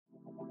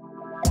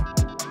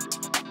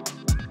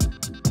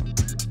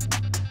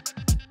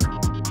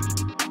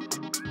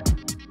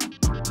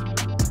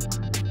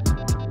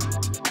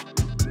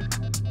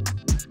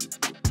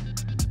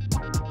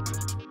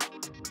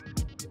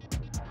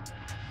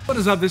What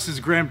is up? This is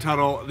Graham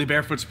Tuttle, the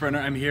Barefoot Sprinter.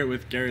 I'm here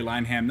with Gary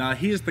Lineham. Now,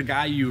 he is the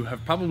guy you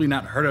have probably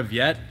not heard of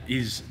yet.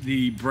 He's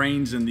the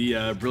brains and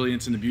the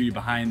brilliance and the beauty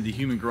behind the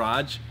Human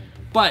Garage.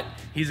 But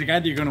he's a guy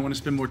that you're going to want to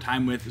spend more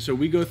time with. So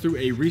we go through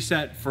a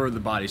reset for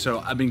the body. So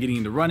I've been getting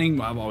into running.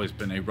 Well, I've always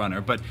been a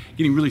runner, but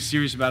getting really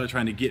serious about it,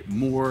 trying to get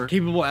more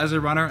capable as a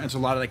runner. And so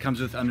a lot of that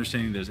comes with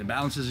understanding there's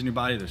imbalances in your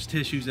body. There's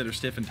tissues that are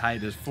stiff and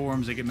tight. There's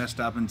forms that get messed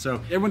up. And so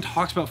everyone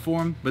talks about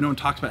form, but no one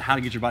talks about how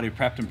to get your body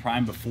prepped and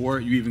primed before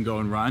you even go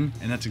and run.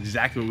 And that's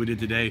exactly what we did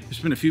today. We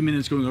spent a few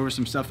minutes going over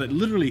some stuff that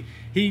literally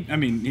he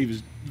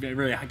was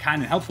very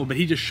kind and helpful, but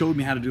he just showed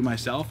me how to do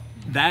myself.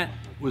 That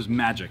was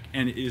magic,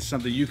 and it is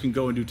something you can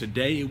go and do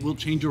today. It will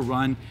change your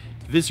run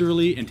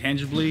viscerally and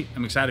tangibly.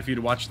 I'm excited for you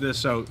to watch this,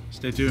 so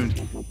stay tuned.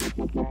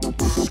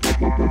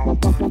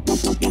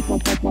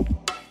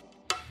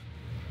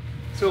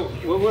 So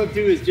what we'll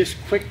do is just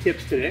quick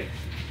tips today.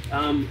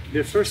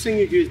 The first thing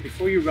you do is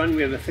before you run,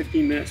 we have a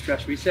 15-minute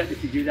stress reset.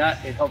 If you do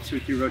that, it helps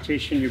with your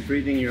rotation, your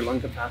breathing, your lung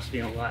capacity,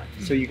 and all that.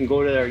 So you can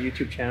go to our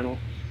YouTube channel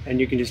and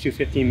you can just do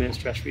 15-minute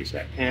stress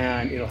reset,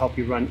 and it'll help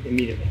you run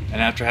immediately.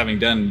 And after having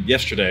done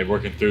yesterday,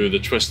 working through the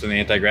twist and the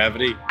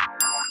anti-gravity,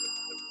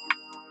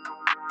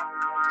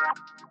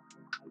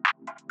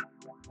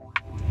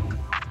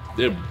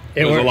 it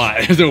was a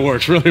lot. It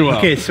works really well.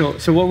 Okay, so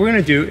what we're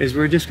gonna do is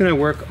we're just gonna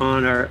work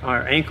on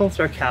our ankles,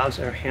 our calves,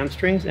 our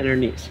hamstrings, and our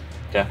knees.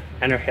 Okay.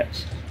 And our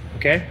hips.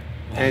 Okay.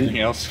 And anything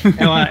else?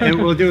 and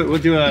we'll do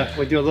a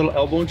little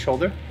elbow and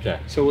shoulder. Okay.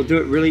 So we'll do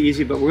it really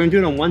easy, but we're gonna do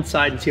it on one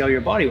side and see how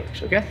your body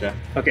works. Okay. Yeah.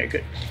 Okay.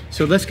 Good.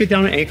 So let's get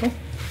down to ankle.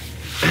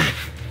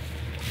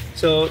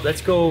 So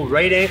let's go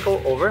right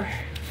ankle over.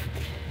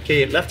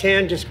 Okay. Left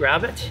hand, just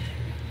grab it,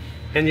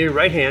 and your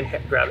right hand,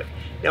 grab it.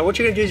 Now what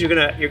you're gonna do is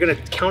you're gonna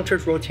counter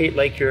rotate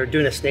like you're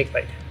doing a snake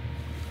bite.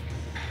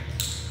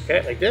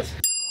 Okay, like this.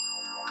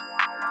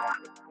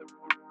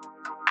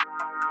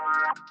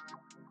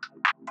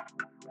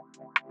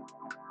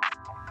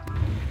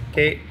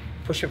 Okay,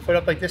 push your foot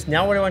up like this.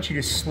 Now what I want you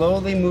to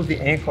slowly move the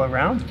ankle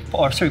around,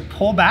 or sorry,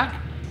 pull back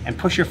and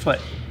push your foot.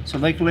 So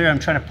like earlier, I'm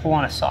trying to pull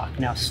on a sock.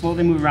 Now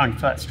slowly move around, you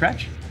feel that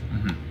stretch?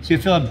 So you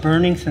feel a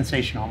burning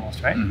sensation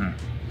almost, right?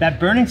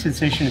 That burning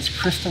sensation is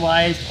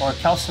crystallized or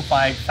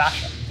calcified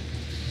fascia.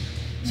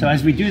 So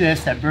as we do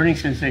this, that burning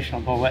sensation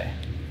will go away.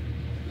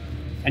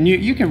 And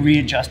you can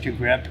readjust your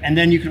grip, and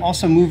then you can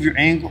also move your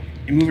angle,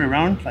 you move it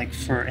around like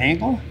for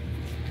angle.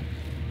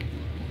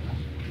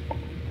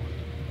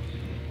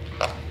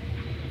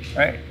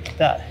 Right, like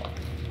that.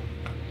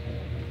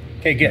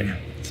 Okay, good.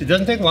 So it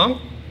doesn't take long,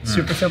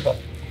 super simple.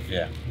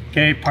 Yeah.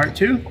 Okay, part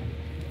two.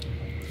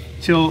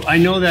 So I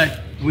know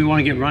that we want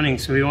to get running,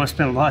 so we want to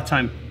spend a lot of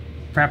time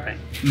prepping.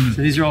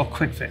 So these are all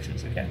quick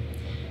fixes, okay?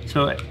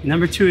 So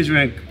number two is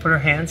we're gonna put our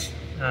hands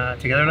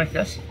together like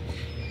this.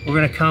 We're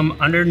gonna come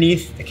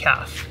underneath the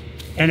calf.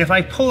 And if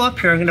I pull up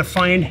here, I'm gonna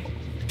find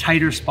a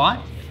tighter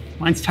spot.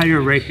 Mine's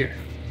tighter right here,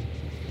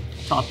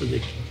 top of the.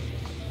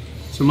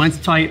 So mine's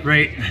tight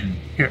right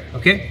here,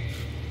 okay?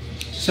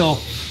 So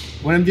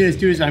what I'm doing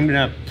is I'm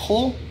gonna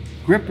pull,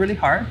 grip really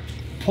hard,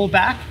 pull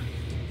back,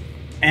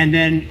 and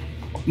then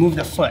move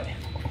the foot.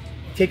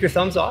 Take your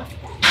thumbs off,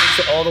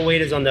 so all the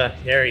weight is on the,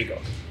 there you go.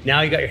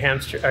 Now you got your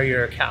hamstring, or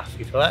your calf,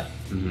 you feel that?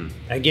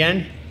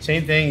 Again,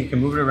 same thing, you can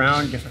move it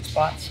around, different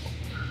spots.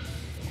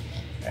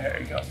 There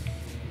you go.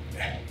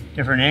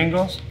 Different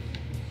angles.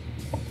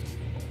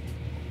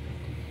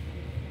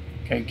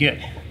 Okay,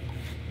 good.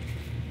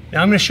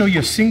 Now I'm going to show you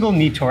a single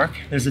knee torque.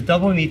 There's a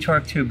double knee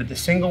torque too, but the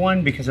single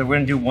one, because we're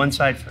going to do one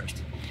side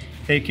first.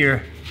 Take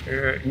your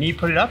knee,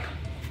 put it up,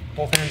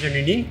 both hands on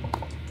your knee.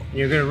 And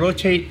you're going to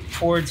rotate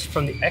forwards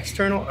from the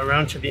external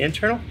around to the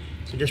internal.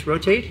 So just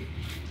rotate.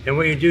 And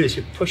what you do is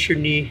you push your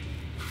knee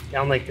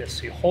down like this.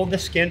 So you hold the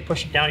skin,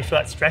 push it down, you feel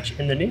that stretch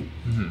in the knee.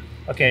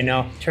 Okay,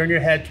 now turn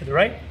your head to the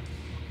right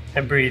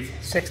and breathe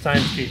 6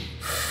 times deep.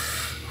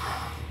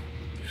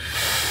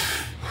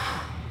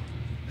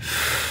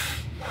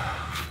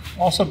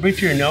 Also breathe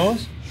through your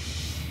nose.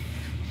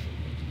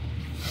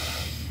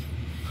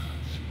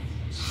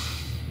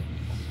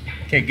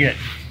 Okay, good.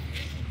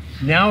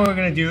 Now what we're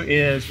gonna do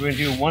is we're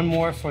gonna do one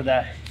more for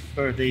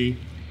the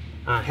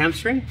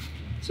hamstring.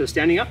 So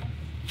standing up,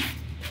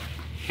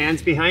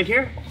 hands behind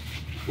here.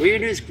 What you're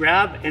gonna do is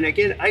grab, and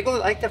again, I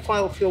like to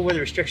feel where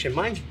the restriction.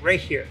 Mine's right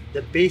here,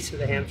 the base of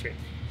the hamstring.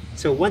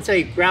 So once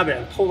I grab it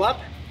and pull up,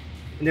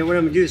 and then what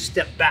I'm gonna do is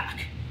step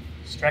back,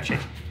 stretching.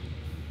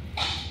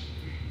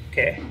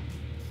 Okay.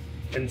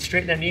 And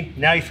straighten that knee.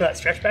 Now you feel that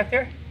stretch back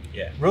there?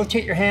 Yeah.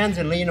 Rotate your hands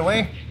and lean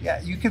away.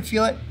 Yeah, you can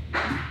feel it.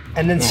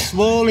 And then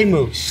slowly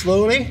move,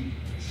 slowly,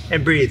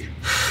 and breathe.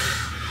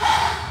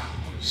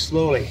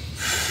 Slowly.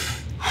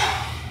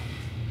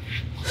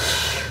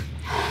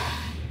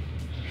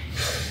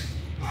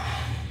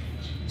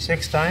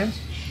 Six times.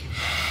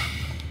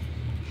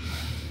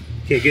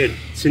 Okay, good.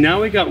 So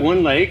now we got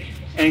one leg,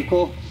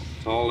 ankle.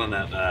 It's all in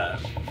that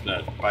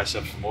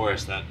bicep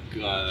femoris, that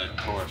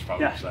chorus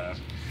probably. Yeah.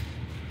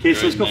 Okay,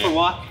 so let's go for a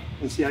walk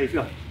and see how you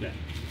feel. Yeah.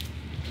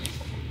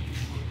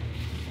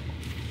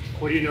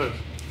 What do you notice?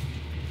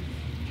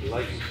 You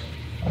like it?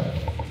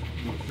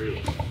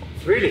 freely.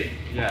 Really?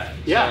 Yeah.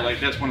 Yeah. So, like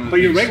that's one of the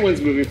But your things. right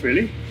one's moving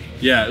freely.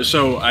 Yeah,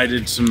 so I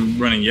did some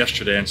running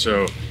yesterday, and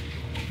so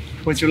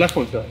What's your left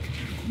one feel?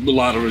 a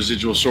lot of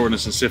residual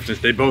soreness and stiffness.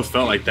 They both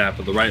felt like that,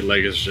 but the right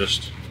leg is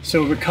just...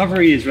 So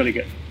recovery is really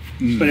good.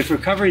 But if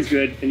recovery is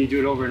good, then you do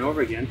it over and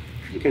over again,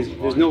 because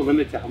there's no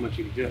limit to how much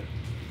you can do it.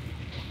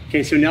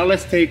 Okay, so now we're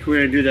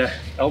gonna do the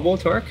elbow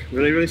torque,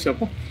 really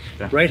simple.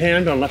 Okay. Right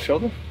hand on left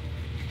shoulder.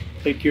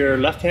 Take your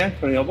left hand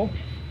on the elbow.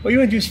 What you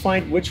wanna do is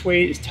find which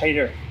way is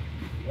tighter.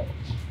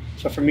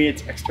 So for me,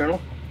 it's external.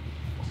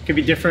 It can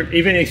be different,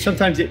 even if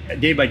sometimes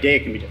day by day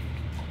it can be different.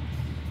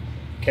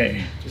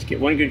 Okay, just get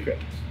one good grip.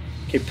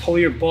 Okay, pull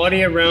your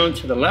body around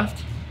to the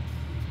left.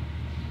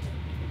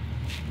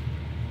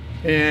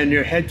 And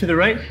your head to the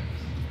right.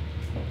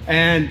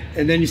 And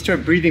then you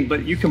start breathing,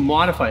 but you can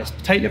modify it.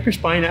 Tighten up your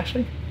spine,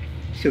 actually.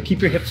 So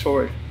keep your hips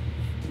forward.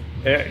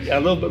 There, a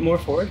little bit more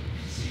forward.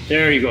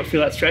 There you go.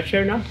 Feel that stretch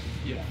there now?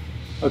 Yeah.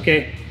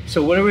 Okay,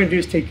 so what we're gonna do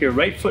is take your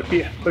right foot,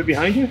 put it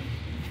behind you,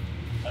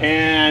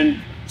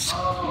 and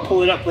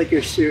pull it up like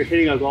you're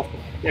hitting a golf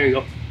ball. There you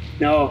go.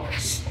 Now,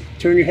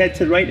 turn your head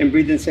to the right and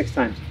breathe in 6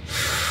 times.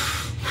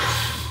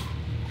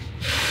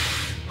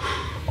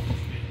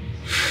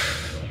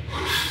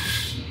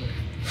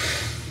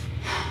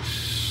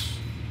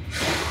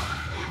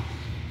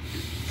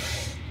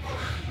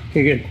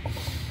 Okay, good.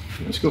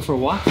 Let's go for a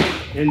walk.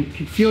 And you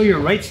can feel your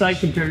right side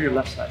compared to your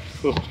left side.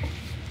 Cool.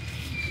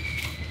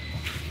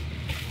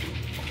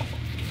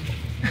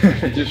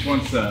 It just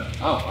wants to...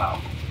 Oh, wow.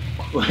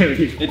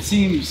 It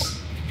seems...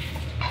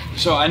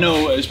 So I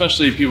know,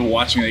 especially people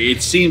watching, like,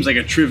 it seems like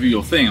a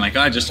trivial thing. Like,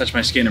 I just touch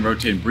my skin and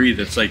rotate and breathe.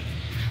 It's like...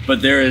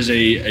 But there is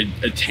a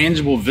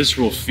tangible,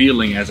 visceral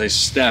feeling as I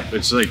step.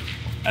 It's like...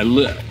 I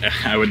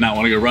would not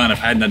want to go run if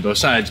I hadn't done both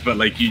sides, but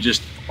like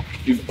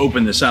you've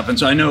opened this up. And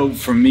so I know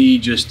for me,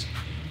 just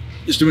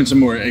doing some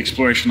more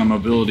exploration on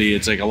mobility,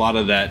 it's like a lot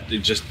of that,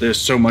 there's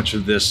so much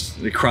of this,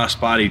 the cross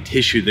body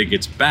tissue that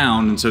gets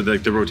bound. And so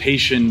like the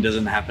rotation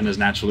doesn't happen as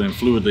naturally and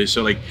fluidly.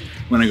 So like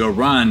when I go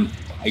run,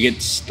 I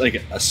get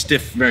like a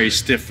very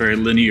stiff, very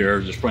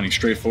linear, just running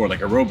straight forward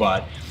like a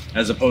robot,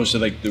 as opposed to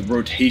like the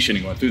rotation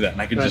and going through that.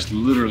 And I can just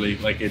literally,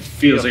 like, it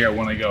feels like I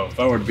want to go. If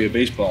I were to be a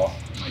baseball,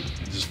 like,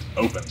 it just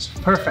opens.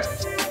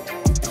 Perfect.